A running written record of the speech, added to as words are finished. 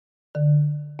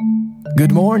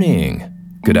Good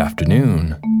morning, good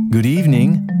afternoon, good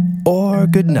evening, or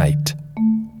good night.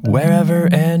 Wherever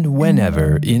and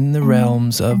whenever in the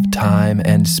realms of time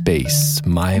and space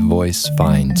my voice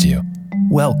finds you,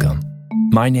 welcome.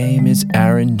 My name is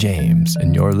Aaron James,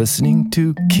 and you're listening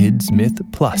to Kids Myth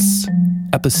Plus,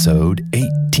 episode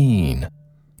 18.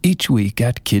 Each week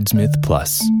at Kids Myth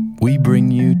Plus, we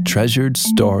bring you treasured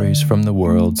stories from the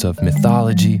worlds of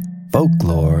mythology,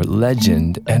 folklore,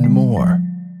 legend, and more.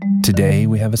 Today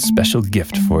we have a special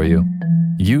gift for you: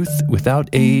 youth without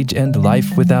age and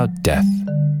life without death.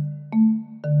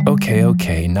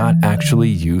 Okay, not actually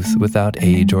youth without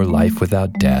age or life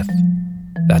without death.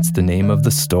 That's the name of the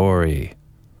story.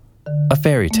 A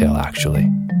fairy tale, actually.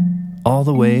 All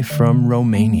the way from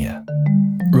Romania.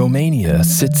 Romania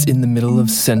sits in the middle of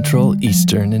Central,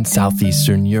 Eastern, and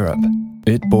Southeastern Europe.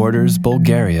 It borders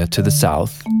Bulgaria to the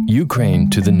south, Ukraine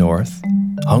to the north,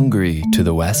 Hungary to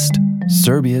the west,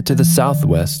 Serbia to the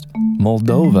southwest,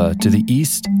 Moldova to the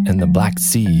east, and the Black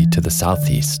Sea to the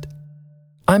southeast.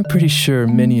 I'm pretty sure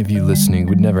many of you listening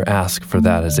would never ask for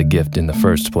that as a gift in the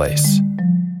first place.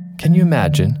 Can you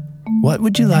imagine? What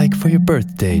would you like for your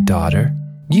birthday, daughter?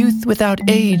 Youth without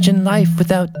age and life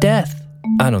without death.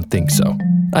 I don't think so.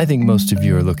 I think most of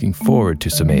you are looking forward to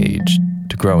some age,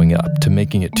 to growing up, to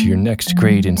making it to your next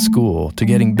grade in school, to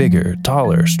getting bigger,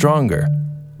 taller, stronger,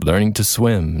 learning to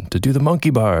swim, to do the monkey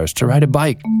bars, to ride a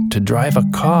bike, to drive a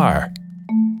car.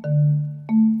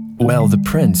 Well, the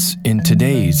prince in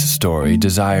today's story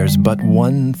desires but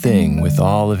one thing with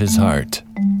all of his heart: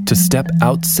 to step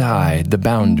outside the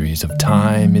boundaries of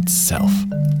time itself.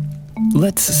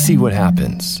 Let's see what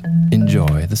happens.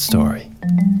 Enjoy the story.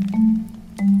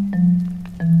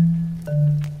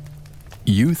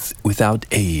 Youth without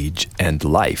age and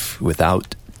life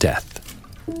without death.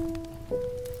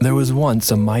 There was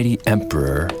once a mighty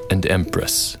emperor and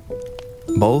empress.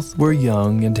 Both were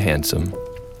young and handsome,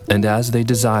 and as they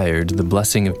desired the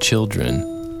blessing of children,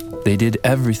 they did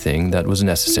everything that was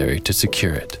necessary to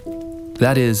secure it.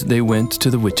 That is, they went to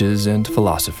the witches and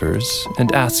philosophers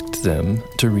and asked them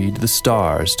to read the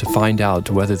stars to find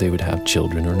out whether they would have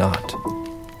children or not.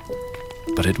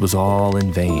 But it was all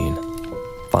in vain.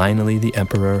 Finally, the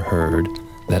emperor heard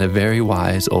that a very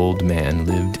wise old man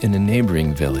lived in a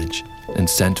neighboring village and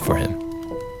sent for him.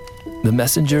 The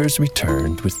messengers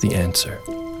returned with the answer: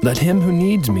 "Let him who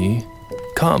needs me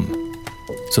come."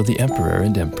 So the emperor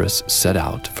and empress set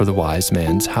out for the wise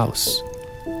man's house,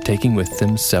 taking with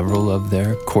them several of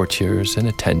their courtiers and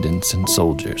attendants and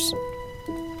soldiers.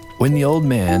 When the old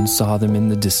man saw them in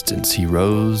the distance, he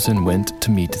rose and went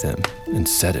to meet them and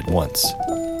said at once,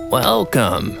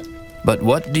 "Welcome! But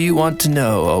what do you want to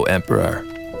know, O emperor?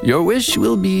 Your wish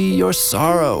will be your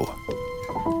sorrow."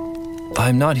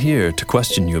 "I'm not here to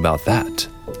question you about that,"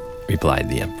 replied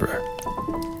the emperor,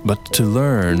 "but to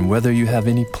learn whether you have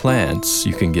any plants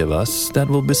you can give us that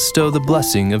will bestow the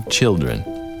blessing of children."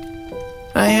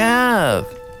 "I have,"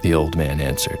 the old man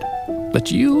answered,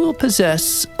 "but you will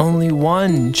possess only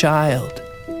one child.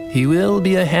 He will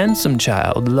be a handsome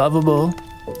child, lovable,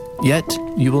 yet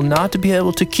you will not be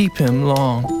able to keep him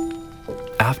long."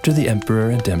 After the emperor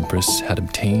and empress had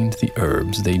obtained the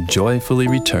herbs, they joyfully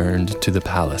returned to the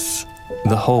palace.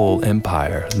 The whole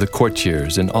empire, the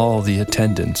courtiers, and all the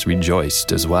attendants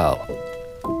rejoiced as well.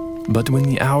 But when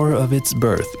the hour of its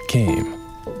birth came,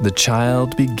 the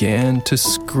child began to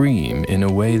scream in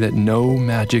a way that no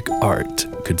magic art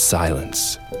could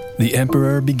silence. The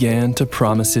emperor began to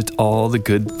promise it all the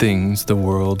good things the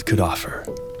world could offer,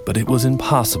 but it was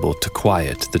impossible to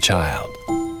quiet the child.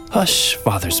 "Hush,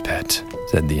 father's pet,"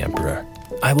 said the emperor.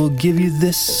 "I will give you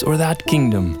this or that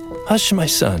kingdom. Hush, my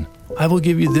son. I will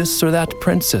give you this or that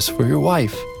princess for your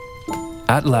wife."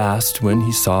 At last, when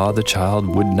he saw the child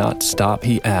would not stop,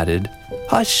 he added,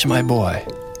 "Hush, my boy.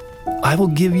 I will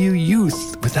give you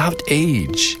youth without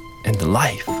age and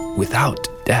life without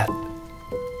death."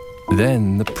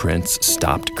 Then the prince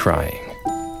stopped crying.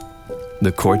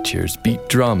 The courtiers beat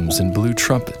drums and blew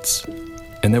trumpets,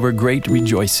 and there were great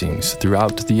rejoicings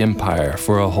throughout the empire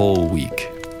for a whole week.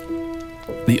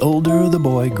 The older the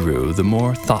boy grew, the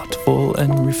more thoughtful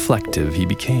and reflective he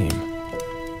became.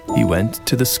 He went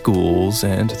to the schools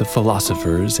and the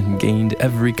philosophers and gained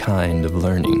every kind of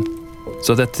learning,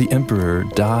 so that the emperor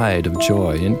died of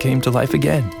joy and came to life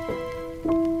again.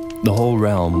 The whole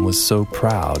realm was so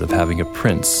proud of having a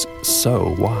prince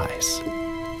so wise.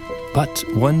 But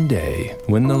one day,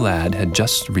 when the lad had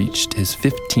just reached his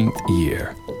 15th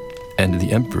year, and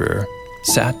the emperor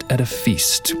sat at a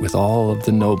feast with all of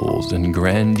the nobles and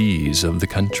grandees of the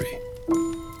country,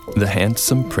 the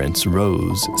handsome prince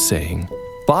rose, saying,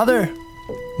 "Father,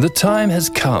 the time has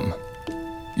come.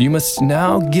 You must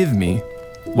now give me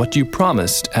what you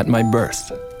promised at my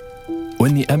birth."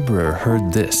 When the emperor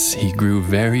heard this, he grew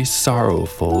very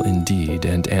sorrowful indeed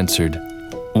and answered,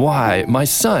 "Why, my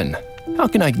son, how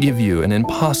can I give you an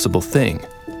impossible thing?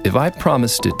 If I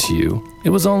promised it to you, it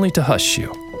was only to hush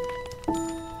you.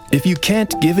 If you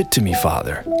can't give it to me,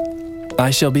 father, I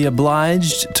shall be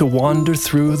obliged to wander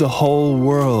through the whole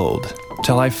world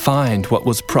till I find what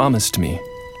was promised me,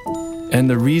 and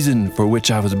the reason for which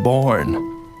I was born."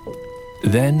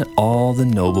 Then all the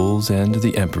nobles and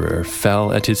the emperor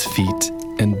fell at his feet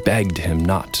and begged him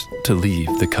not to leave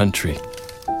the country,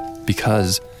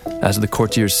 because, as the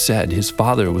courtiers said, his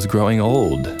father was growing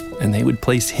old, and they would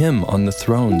place him on the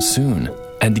throne soon,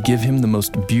 and give him the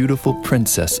most beautiful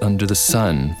princess under the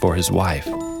sun for his wife.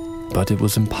 But it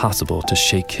was impossible to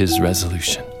shake his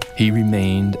resolution. He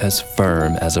remained as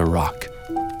firm as a rock.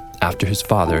 After his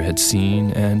father had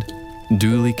seen and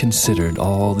duly considered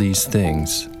all these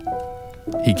things,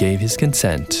 he gave his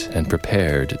consent and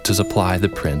prepared to supply the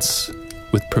prince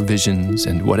with provisions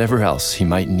and whatever else he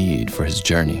might need for his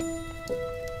journey.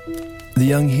 The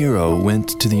young hero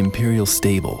went to the imperial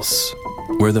stables,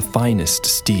 where the finest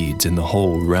steeds in the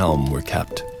whole realm were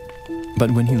kept.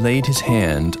 But when he laid his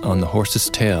hand on the horse's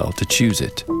tail to choose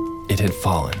it, it had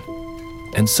fallen,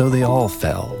 and so they all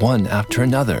fell, one after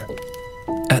another.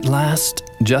 At last,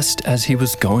 just as he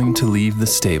was going to leave the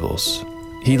stables,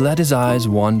 he let his eyes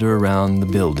wander around the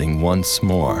building once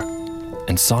more,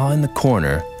 and saw in the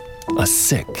corner a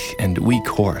sick and weak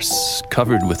horse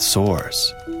covered with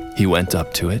sores. He went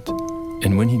up to it,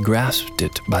 and when he grasped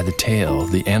it by the tail,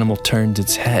 the animal turned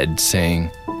its head, saying,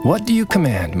 "What do you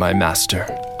command, my master?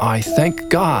 I thank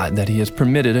God that he has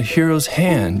permitted a hero's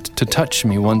hand to touch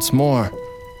me once more."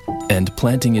 And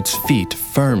planting its feet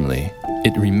firmly,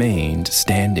 it remained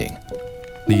standing.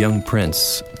 The young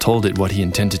prince told it what he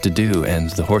intended to do,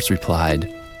 and the horse replied,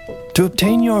 "To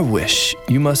obtain your wish,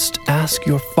 you must ask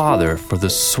your father for the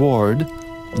sword,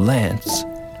 lance,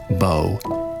 bow,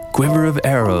 quiver of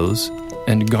arrows,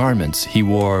 and garments he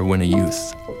wore when a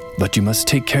youth. But you must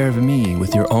take care of me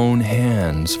with your own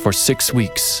hands for 6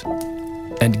 weeks,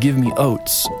 and give me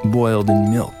oats boiled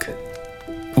in milk."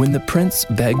 When the prince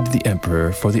begged the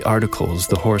emperor for the articles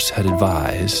the horse had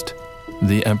advised,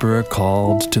 the emperor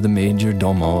called to the major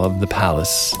domo of the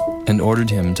palace and ordered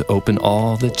him to open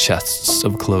all the chests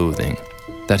of clothing,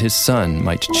 that his son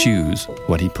might choose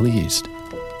what he pleased.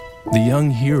 The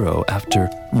young hero, after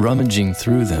rummaging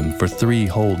through them for 3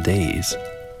 whole days,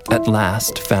 at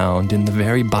last found in the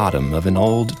very bottom of an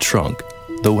old trunk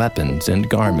the weapons and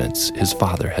garments his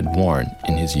father had worn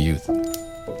in his youth.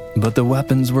 But the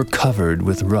weapons were covered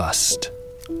with rust.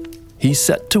 He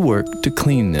set to work to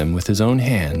clean them with his own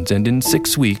hands, and in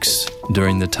 6 weeks,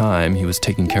 during the time he was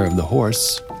taking care of the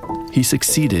horse, he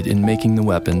succeeded in making the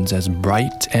weapons as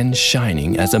bright and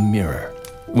shining as a mirror.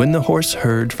 When the horse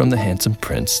heard from the handsome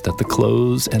prince that the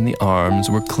clothes and the arms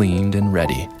were cleaned and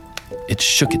ready, it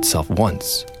shook itself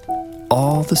once.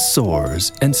 All the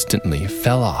sores instantly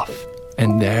fell off,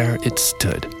 and there it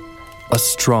stood, a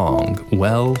strong,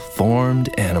 well-formed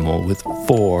animal with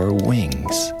 4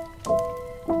 wings.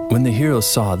 When the hero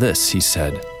saw this, he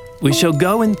said, "We shall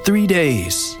go in 3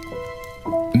 days.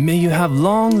 May you have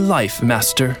long life,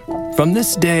 master. From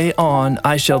this day on,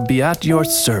 I shall be at your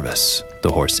service,"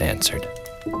 the horse answered.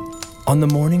 On the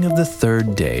morning of the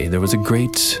 3rd day, there was a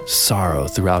great sorrow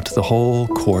throughout the whole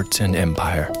court and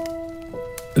empire.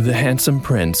 The handsome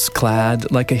prince, clad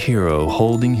like a hero,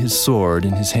 holding his sword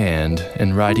in his hand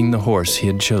and riding the horse he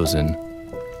had chosen,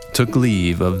 took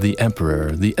leave of the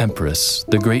emperor, the empress,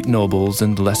 the great nobles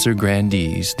and lesser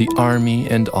grandees, the army,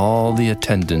 and all the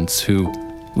attendants who,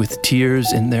 with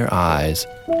tears in their eyes,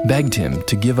 begged him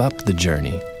to give up the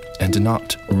journey and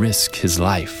not risk his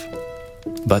life.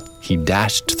 But he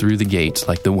dashed through the gates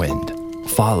like the wind,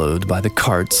 followed by the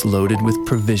carts loaded with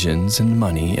provisions and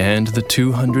money and the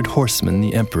 200 horsemen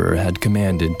the emperor had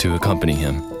commanded to accompany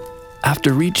him.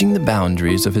 After reaching the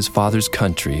boundaries of his father's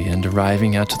country and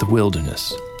arriving at the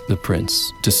wilderness, the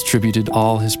prince distributed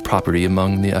all his property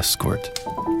among the escort,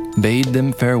 bade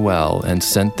them farewell, and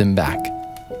sent them back,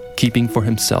 keeping for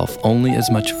himself only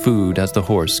as much food as the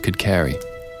horse could carry.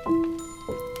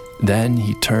 Then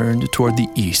he turned toward the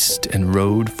east and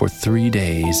rode for 3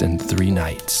 days and 3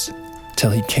 nights,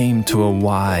 till he came to a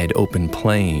wide open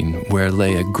plain where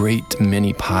lay a great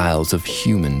many piles of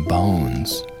human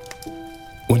bones.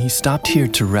 When he stopped here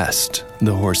to rest,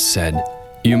 the horse said,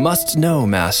 "You must know,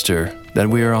 master, that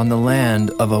we are on the land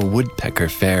of a woodpecker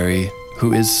fairy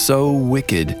who is so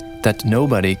wicked that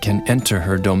nobody can enter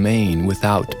her domain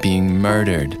without being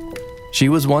murdered. She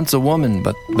was once a woman,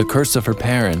 but the curse of her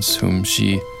parents, whom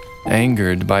she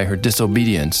angered by her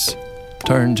disobedience,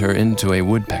 turned her into a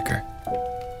woodpecker.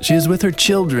 She is with her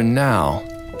children now,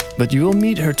 but you will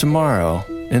meet her tomorrow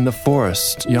in the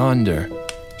forest yonder.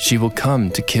 She will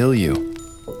come to kill you.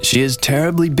 She is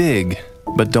terribly big,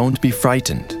 but don't be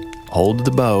frightened. Hold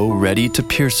the bow ready to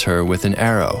pierce her with an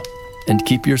arrow, and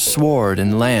keep your sword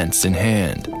and lance in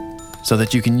hand, so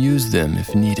that you can use them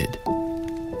if needed."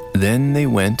 Then they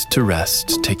went to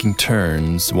rest, taking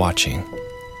turns watching.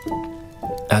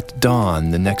 At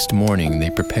dawn the next morning they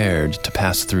prepared to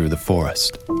pass through the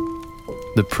forest.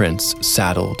 The prince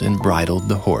saddled and bridled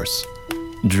the horse,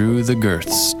 drew the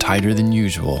girths tighter than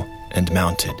usual, and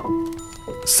mounted.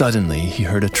 Suddenly he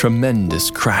heard a tremendous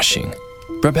crashing.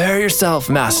 "Prepare yourself,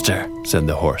 master," said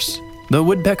the horse. "The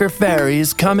woodpecker fairy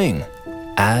is coming."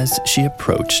 As she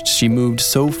approached, she moved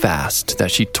so fast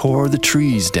that she tore the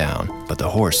trees down, but the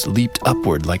horse leaped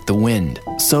upward like the wind,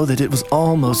 so that it was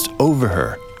almost over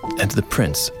her, and the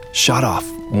prince shot off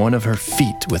one of her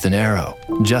feet with an arrow.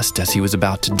 Just as he was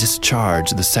about to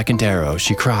discharge the second arrow,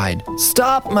 she cried,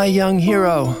 "Stop, my young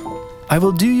hero! I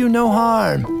will do you no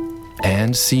harm."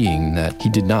 And seeing that he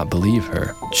did not believe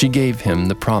her, she gave him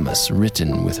the promise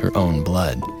written with her own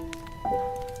blood.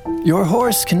 "Your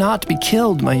horse cannot be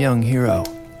killed, my young hero,"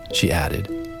 she added.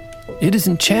 "It is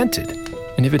enchanted,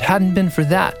 and if it hadn't been for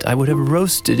that, I would have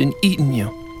roasted and eaten you.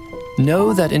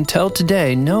 Know that until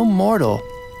today, no mortal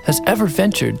has ever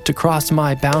ventured to cross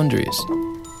my boundaries.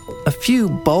 A few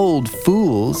bold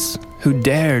fools who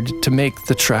dared to make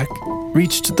the trek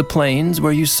reached the plains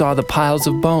where you saw the piles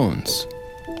of bones."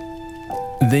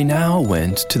 They now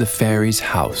went to the fairy's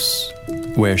house,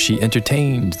 where she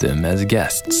entertained them as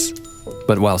guests.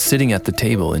 But while sitting at the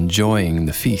table enjoying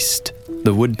the feast,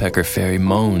 the woodpecker fairy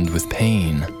moaned with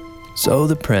pain. So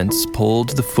the prince pulled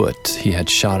the foot he had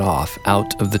shot off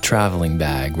out of the traveling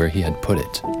bag where he had put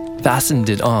it, fastened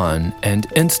it on, and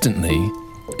instantly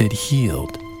it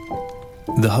healed.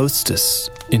 The hostess,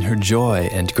 in her joy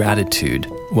and gratitude,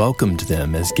 welcomed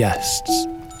them as guests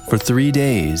for 3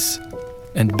 days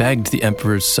and begged the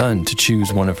emperor's son to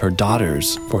choose one of her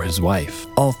daughters for his wife,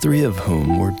 all 3 of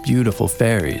whom were beautiful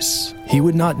fairies. He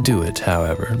would not do it,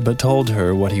 however, but told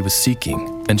her what he was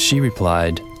seeking, and she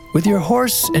replied, "With your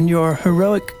horse and your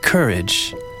heroic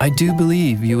courage, I do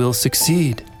believe you will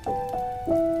succeed."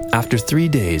 After 3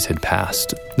 days had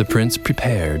passed, the prince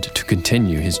prepared to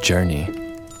continue his journey.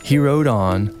 He rode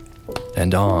on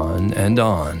and on and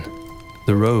on.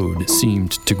 The road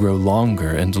seemed to grow longer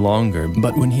and longer,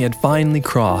 but when he had finally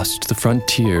crossed the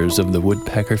frontiers of the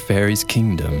woodpecker fairy's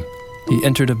kingdom, he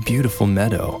entered a beautiful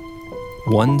meadow,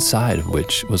 one side of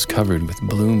which was covered with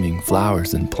blooming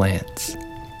flowers and plants,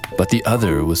 but the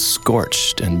other was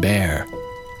scorched and bare.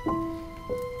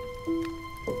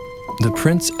 The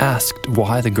prince asked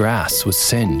why the grass was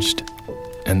singed,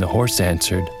 and the horse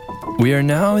answered, "We are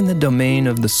now in the domain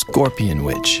of the Scorpion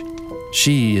Witch.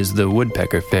 She is the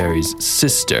woodpecker fairy's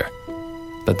sister,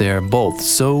 but they are both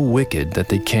so wicked that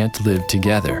they can't live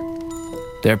together.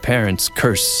 Their parents'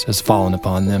 curse has fallen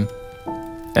upon them.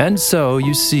 And so,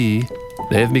 you see,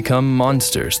 they have become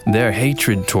monsters. Their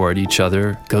hatred toward each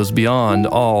other goes beyond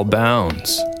all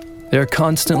bounds. They are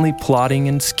constantly plotting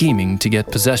and scheming to get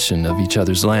possession of each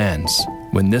other's lands.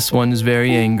 When this one is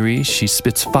very angry, she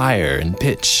spits fire and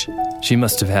pitch. She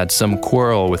must have had some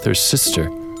quarrel with her sister,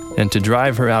 and to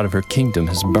drive her out of her kingdom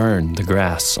has burned the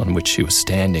grass on which she was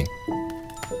standing.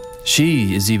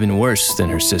 She is even worse than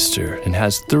her sister and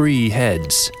has 3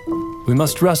 heads. We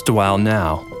must rest a while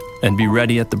now and be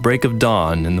ready at the break of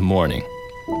dawn in the morning."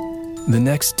 The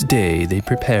next day they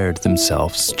prepared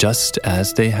themselves just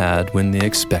as they had when they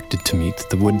expected to meet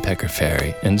the woodpecker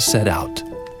fairy and set out.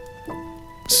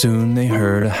 Soon they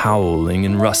heard a howling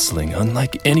and rustling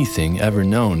unlike anything ever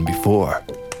known before.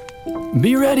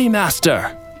 "Be ready,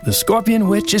 master! The Scorpion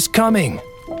Witch is coming!"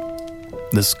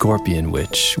 The Scorpion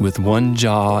Witch, with one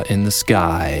jaw in the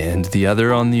sky and the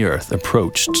other on the earth,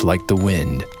 approached like the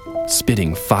wind,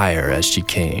 spitting fire as she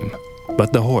came.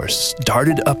 But the horse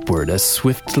darted upward as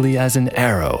swiftly as an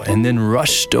arrow and then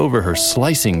rushed over her,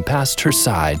 slicing past her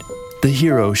side. The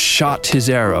hero shot his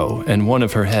arrow and one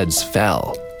of her heads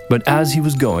fell. But as he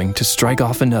was going to strike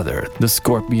off another, the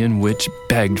Scorpion Witch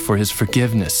begged for his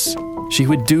forgiveness. She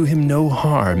would do him no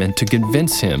harm, and to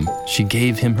convince him, she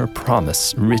gave him her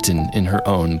promise written in her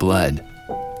own blood.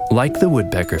 Like the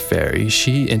woodpecker fairy,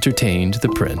 she entertained the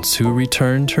prince, who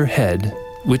returned her head,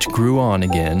 which grew on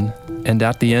again, and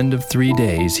at the end of 3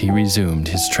 days he resumed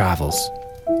his travels.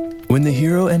 When the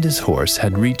hero and his horse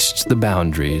had reached the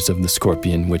boundaries of the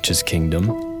Scorpion Witch's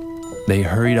kingdom, they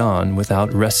hurried on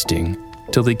without resting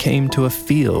till they came to a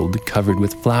field covered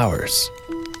with flowers,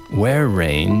 where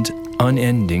reigned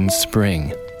unending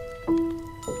spring.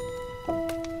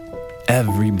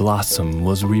 every blossom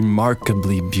was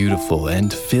remarkably beautiful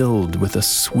and filled with a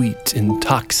sweet,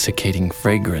 intoxicating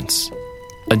fragrance.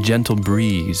 A gentle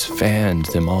breeze fanned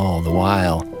them all the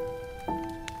while.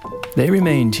 They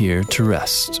remained here to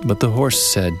rest, but the horse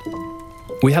said,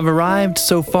 "We have arrived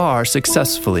so far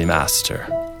successfully, master,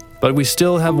 but we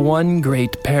still have one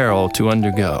great peril to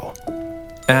undergo.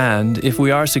 And if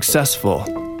we are successful,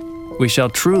 we shall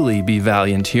truly be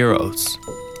valiant heroes.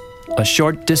 A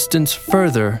short distance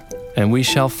further, and we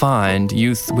shall find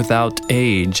youth without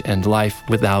age and life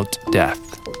without death.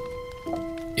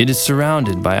 It is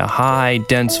surrounded by a high,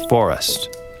 dense forest,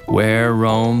 where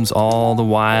roams all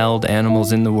the wild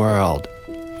animals in the world.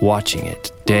 Watching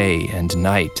it day and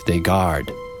night they guard.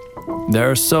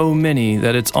 There are so many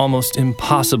that it's almost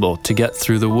impossible to get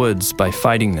through the woods by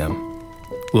fighting them.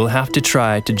 We'll have to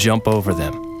try to jump over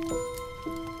them."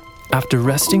 After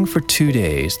resting for 2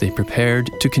 days, they prepared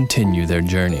to continue their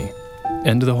journey,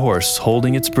 and the horse,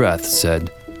 holding its breath, said,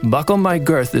 "Buckle my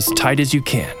girth as tight as you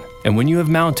can, and when you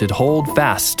have mounted, hold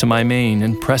fast to my mane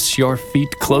and press your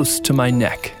feet close to my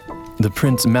neck." The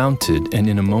prince mounted, and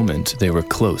in a moment they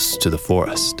were close to the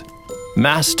forest.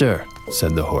 "Master,"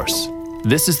 said the horse,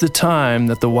 "this is the time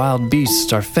that the wild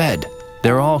beasts are fed.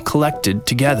 They're all collected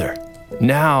together.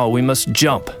 Now we must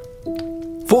jump."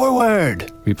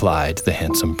 "Forward!" replied the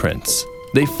handsome prince.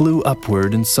 They flew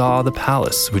upward and saw the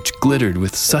palace, which glittered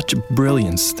with such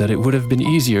brilliance that it would have been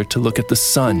easier to look at the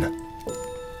sun.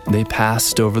 They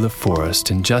passed over the forest,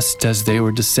 and just as they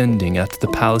were descending at the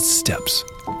palace steps,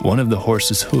 one of the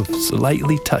horse's hoofs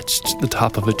lightly touched the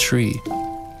top of a tree.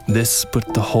 This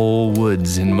put the whole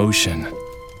woods in motion.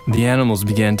 The animals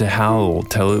began to howl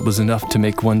till it was enough to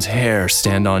make one's hair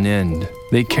stand on end.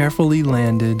 They carefully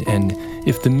landed, and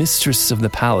if the mistress of the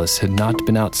palace had not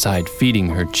been outside feeding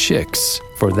her chicks,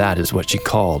 for that is what she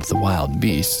called the wild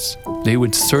beasts, they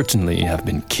would certainly have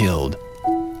been killed.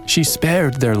 She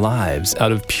spared their lives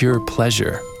out of pure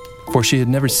pleasure, for she had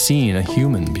never seen a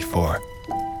human before.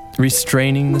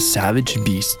 Restraining the savage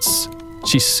beasts,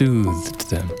 she soothed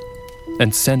them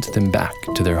and sent them back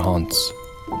to their haunts.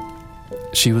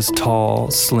 She was tall,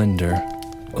 slender,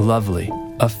 lovely,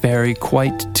 a fairy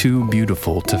quite too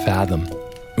beautiful to fathom.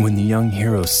 When the young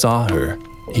hero saw her,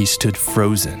 he stood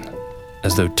frozen,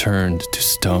 as though turned to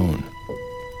stone.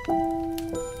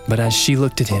 But as she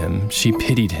looked at him, she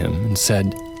pitied him and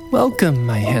said, "Welcome,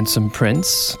 my handsome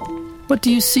prince. What do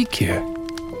you seek here?"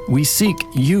 "We seek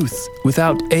youth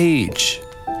without age,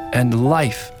 and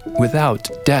life without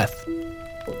death."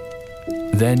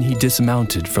 Then he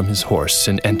dismounted from his horse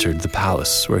and entered the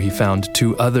palace, where he found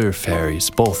 2 other fairies,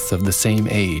 both of the same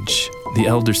age, the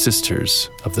elder sisters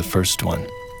of the first one.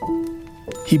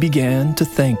 He began to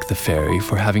thank the fairy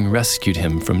for having rescued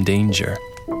him from danger,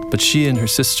 but she and her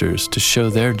sisters, to show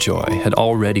their joy, had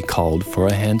already called for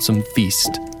a handsome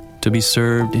feast to be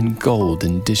served in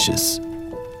golden dishes.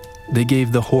 They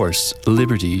gave the horse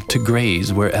liberty to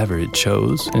graze wherever it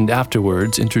chose, and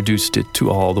afterwards introduced it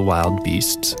to all the wild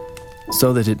beasts,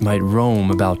 so that it might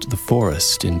roam about the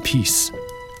forest in peace.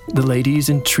 The ladies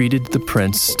entreated the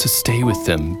prince to stay with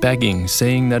them, begging,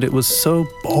 saying that it was so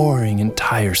boring and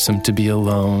tiresome to be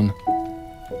alone.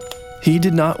 He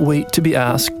did not wait to be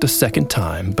asked a second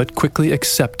time, but quickly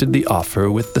accepted the offer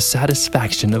with the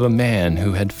satisfaction of a man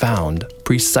who had found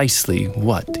precisely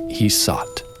what he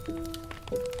sought.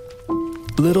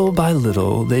 Little by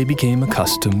little, they became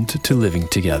accustomed to living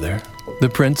together. The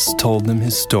prince told them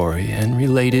his story and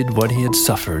related what he had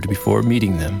suffered before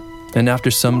meeting them, and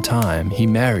after some time he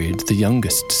married the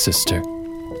youngest sister.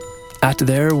 At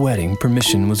their wedding,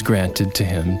 permission was granted to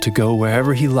him to go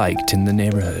wherever he liked in the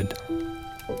neighborhood.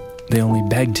 They only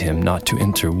begged him not to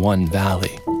enter one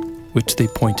valley, which they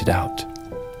pointed out.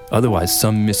 Otherwise,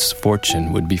 some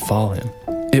misfortune would befall him.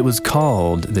 It was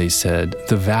called, they said,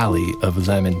 the Valley of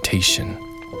Lamentation.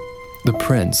 The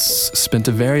prince spent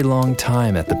a very long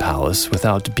time at the palace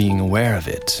without being aware of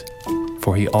it,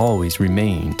 for he always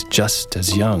remained just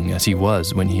as young as he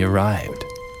was when he arrived.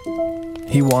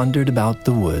 He wandered about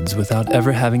the woods without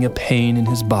ever having a pain in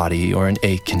his body or an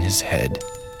ache in his head.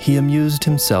 He amused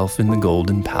himself in the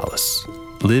Golden Palace,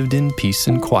 lived in peace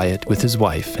and quiet with his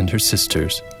wife and her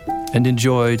sisters, and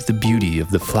enjoyed the beauty of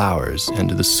the flowers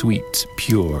and the sweet,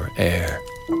 pure air.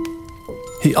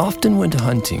 He often went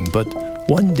hunting, but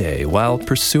one day, while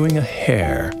pursuing a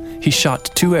hare, he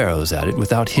shot 2 arrows at it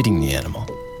without hitting the animal.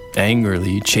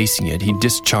 Angrily chasing it, he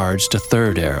discharged a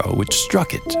 3rd arrow, which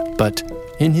struck it, but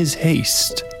in his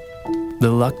haste,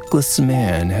 the luckless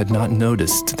man had not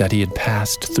noticed that he had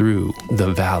passed through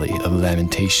the Valley of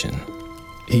Lamentation.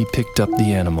 He picked up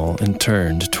the animal and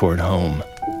turned toward home,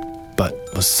 but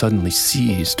was suddenly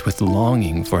seized with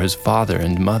longing for his father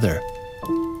and mother.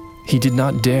 He did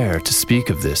not dare to speak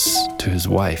of this to his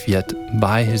wife, yet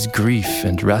by his grief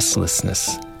and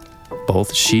restlessness,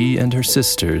 both she and her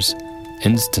sisters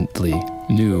instantly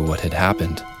knew what had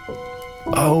happened.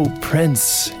 "Oh,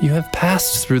 Prince, you have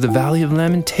passed through the Valley of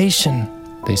Lamentation,"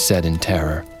 they said in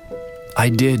terror. "I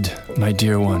did, my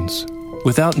dear ones,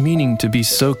 without meaning to be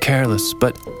so careless,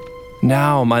 but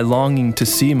now my longing to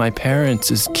see my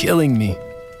parents is killing me.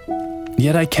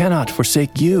 Yet I cannot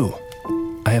forsake you.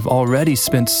 I have already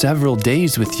spent several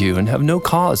days with you and have no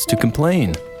cause to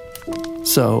complain.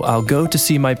 So I'll go to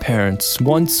see my parents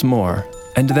once more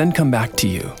and then come back to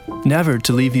you, never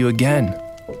to leave you again.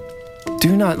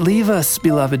 Do not leave us,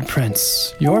 beloved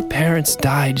Prince. Your parents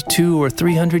died 200 or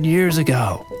 300 years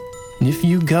ago. And if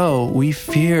you go, we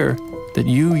fear that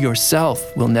you yourself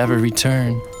will never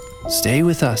return. Stay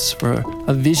with us, for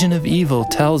a vision of evil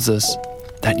tells us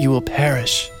that you will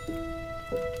perish."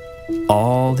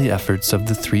 All the efforts of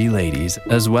the three ladies,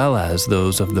 as well as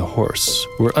those of the horse,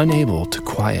 were unable to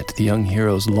quiet the young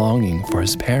hero's longing for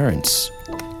his parents,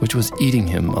 which was eating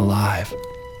him alive.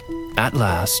 At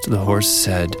last, the horse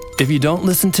said, "If you don't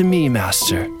listen to me,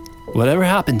 master, whatever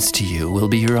happens to you will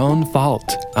be your own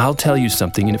fault. I'll tell you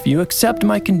something, and if you accept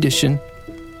my condition,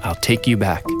 I'll take you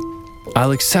back."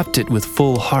 "I'll accept it with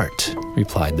full heart,"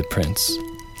 replied the prince.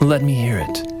 "Let me hear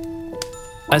it."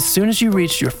 "As soon as you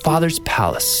reach your father's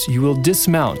palace, you will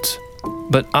dismount,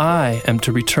 but I am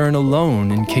to return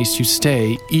alone in case you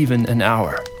stay even an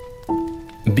hour."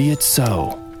 "Be it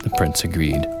so," the prince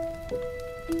agreed.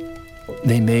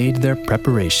 They made their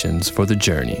preparations for the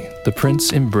journey. The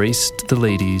prince embraced the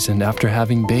ladies, and after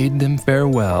having bade them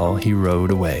farewell, he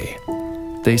rode away.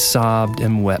 They sobbed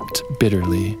and wept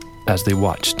bitterly as they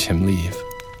watched him leave.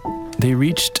 They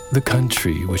reached the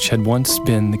country which had once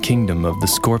been the kingdom of the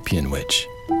Scorpion Witch,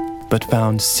 but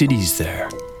found cities there.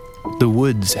 The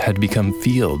woods had become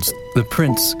fields. The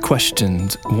prince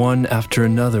questioned one after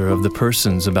another of the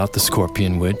persons about the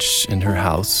Scorpion Witch and her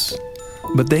house,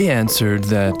 but they answered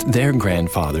that their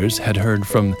grandfathers had heard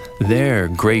from their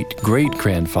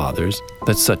great-great-grandfathers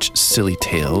that such silly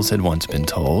tales had once been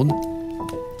told.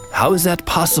 "How is that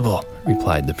possible?"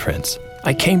 replied the prince.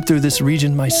 "I came through this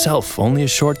region myself only a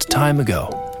short time ago."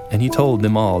 And he told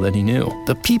them all that he knew.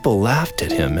 The people laughed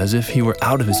at him as if he were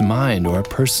out of his mind or a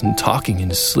person talking in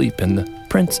his sleep, and the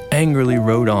prince angrily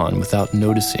rode on without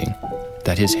noticing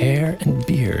that his hair and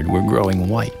beard were growing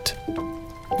white.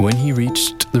 When he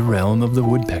reached the realm of the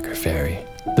woodpecker fairy,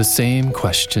 the same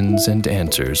questions and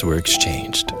answers were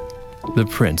exchanged. The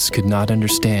prince could not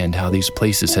understand how these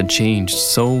places had changed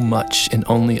so much in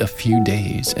only a few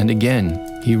days, and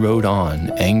again he rode on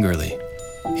angrily.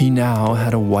 He now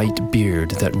had a white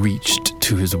beard that reached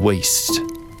to his waist,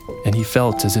 and he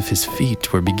felt as if his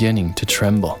feet were beginning to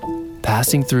tremble.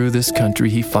 Passing through this country,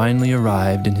 he finally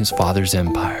arrived in his father's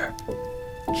empire.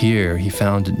 Here he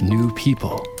found new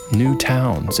people, new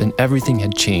towns, and everything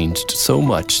had changed so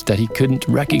much that he couldn't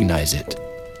recognize it.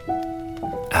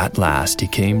 At last he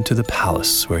came to the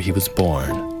palace where he was born.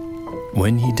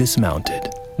 When he dismounted,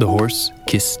 the horse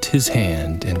kissed his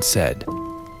hand and said,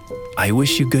 "I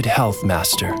wish you good health,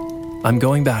 master. I'm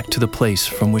going back to the place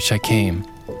from which I came.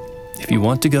 If you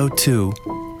want to go too,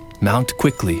 mount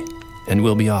quickly and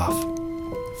we'll be off.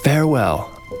 Farewell.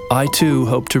 I too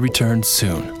hope to return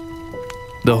soon."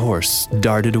 The horse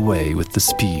darted away with the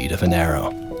speed of an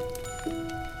arrow.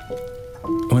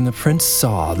 When the prince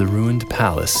saw the ruined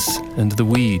palace and the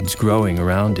weeds growing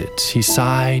around it, he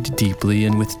sighed deeply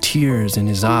and with tears in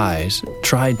his eyes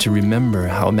tried to remember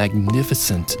how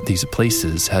magnificent these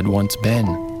places had once been.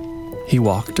 He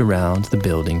walked around the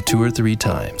building 2 or 3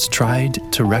 times, tried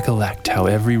to recollect how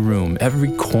every room,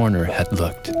 every corner had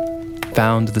looked,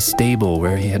 found the stable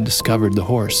where he had discovered the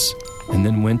horse, and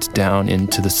then went down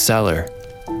into the cellar,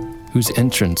 whose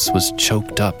entrance was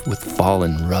choked up with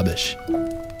fallen rubbish.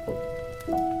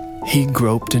 He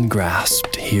groped and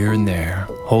grasped here and there,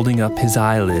 holding up his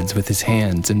eyelids with his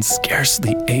hands and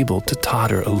scarcely able to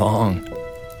totter along.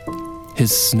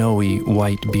 His snowy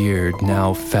white beard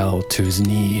now fell to his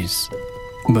knees,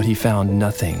 but he found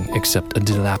nothing except a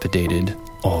dilapidated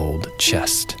old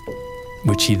chest,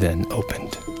 which he then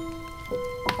opened.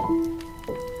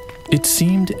 It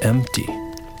seemed empty,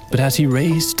 but as he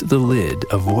raised the lid,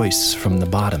 a voice from the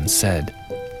bottom said,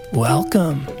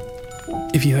 "Welcome.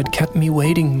 If you had kept me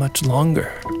waiting much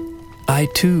longer, I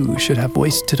too should have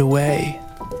wasted away."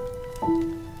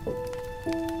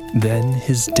 Then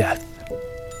his death,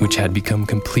 which had become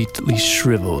completely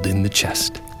shriveled in the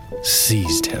chest,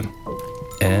 seized him,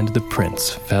 and the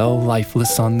prince fell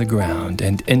lifeless on the ground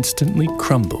and instantly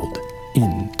crumbled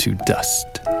into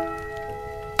dust.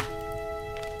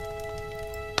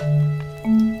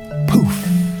 Poof!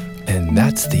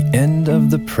 that's the end of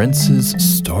the prince's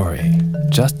story.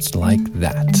 Just like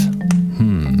that.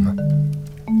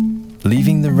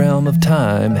 Leaving the realm of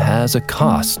time has a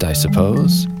cost, I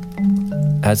suppose.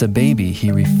 As a baby,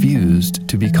 he refused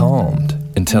to be calmed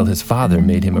until his father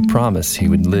made him a promise he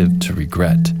would live to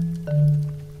regret.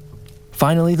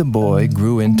 Finally, the boy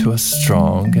grew into a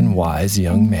strong and wise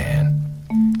young man,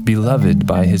 beloved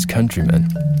by his countrymen.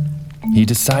 He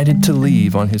decided to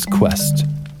leave on his quest,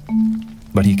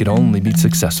 but he could only be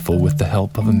successful with the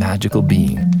help of a magical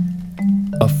being,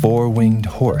 a four-winged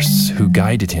horse who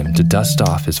guided him to dust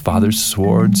off his father's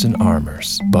swords and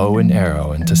armors, bow and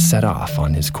arrow, and to set off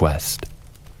on his quest.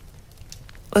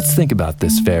 Let's think about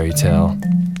this fairy tale,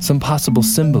 some possible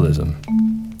symbolism.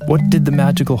 What did the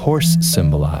magical horse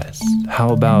symbolize?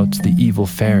 How about the evil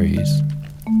fairies?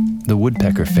 The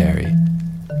woodpecker fairy,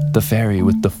 the fairy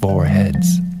with the 4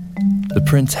 heads. The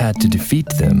prince had to defeat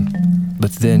them,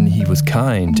 but then he was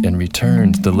kind and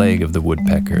returned the leg of the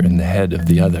woodpecker and the head of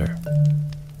the other.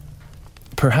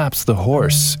 Perhaps the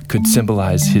horse could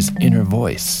symbolize his inner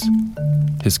voice,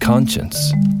 his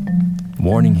conscience,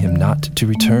 warning him not to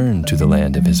return to the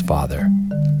land of his father.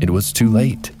 It was too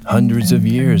late. Hundreds of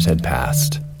years had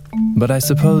passed. But I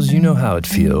suppose you know how it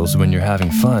feels when you're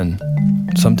having fun.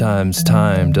 Sometimes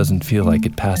time doesn't feel like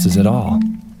it passes at all.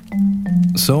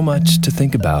 So much to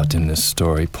think about in this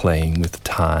story, playing with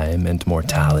time and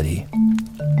mortality.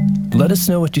 Let us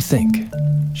know what you think.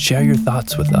 Share your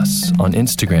thoughts with us on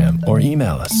Instagram or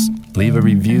email us. Leave a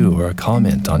review or a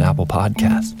comment on Apple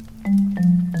Podcast.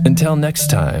 Until next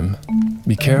time,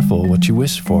 be careful what you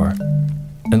wish for.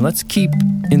 And let's keep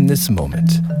in this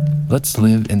moment. Let's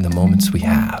live in the moments we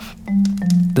have.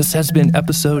 This has been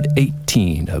episode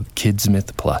 18 of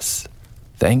Kidsmith Plus.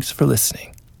 Thanks for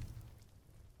listening.